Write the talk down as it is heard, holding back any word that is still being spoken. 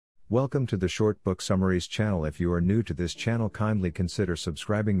Welcome to the Short Book Summaries channel. If you are new to this channel, kindly consider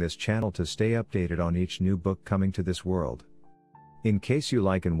subscribing this channel to stay updated on each new book coming to this world. In case you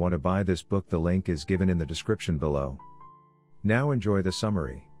like and want to buy this book, the link is given in the description below. Now enjoy the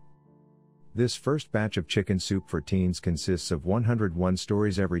summary. This first batch of Chicken Soup for Teens consists of 101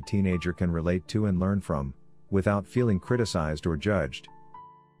 stories every teenager can relate to and learn from, without feeling criticized or judged.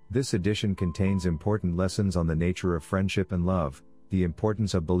 This edition contains important lessons on the nature of friendship and love, the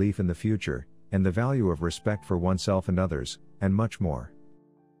importance of belief in the future, and the value of respect for oneself and others, and much more.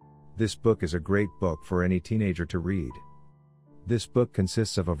 This book is a great book for any teenager to read. This book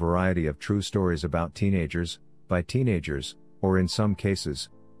consists of a variety of true stories about teenagers, by teenagers, or in some cases,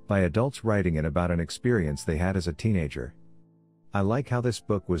 by adults writing in about an experience they had as a teenager. I like how this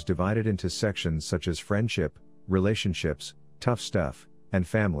book was divided into sections such as friendship, relationships, tough stuff, and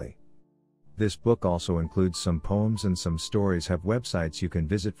family. This book also includes some poems, and some stories have websites you can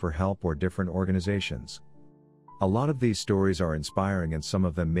visit for help or different organizations. A lot of these stories are inspiring, and some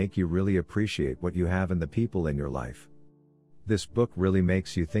of them make you really appreciate what you have and the people in your life. This book really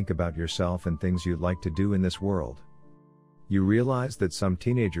makes you think about yourself and things you'd like to do in this world. You realize that some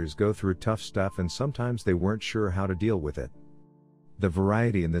teenagers go through tough stuff and sometimes they weren't sure how to deal with it. The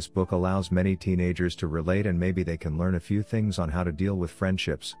variety in this book allows many teenagers to relate, and maybe they can learn a few things on how to deal with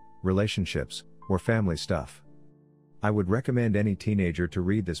friendships, relationships, or family stuff. I would recommend any teenager to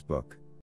read this book.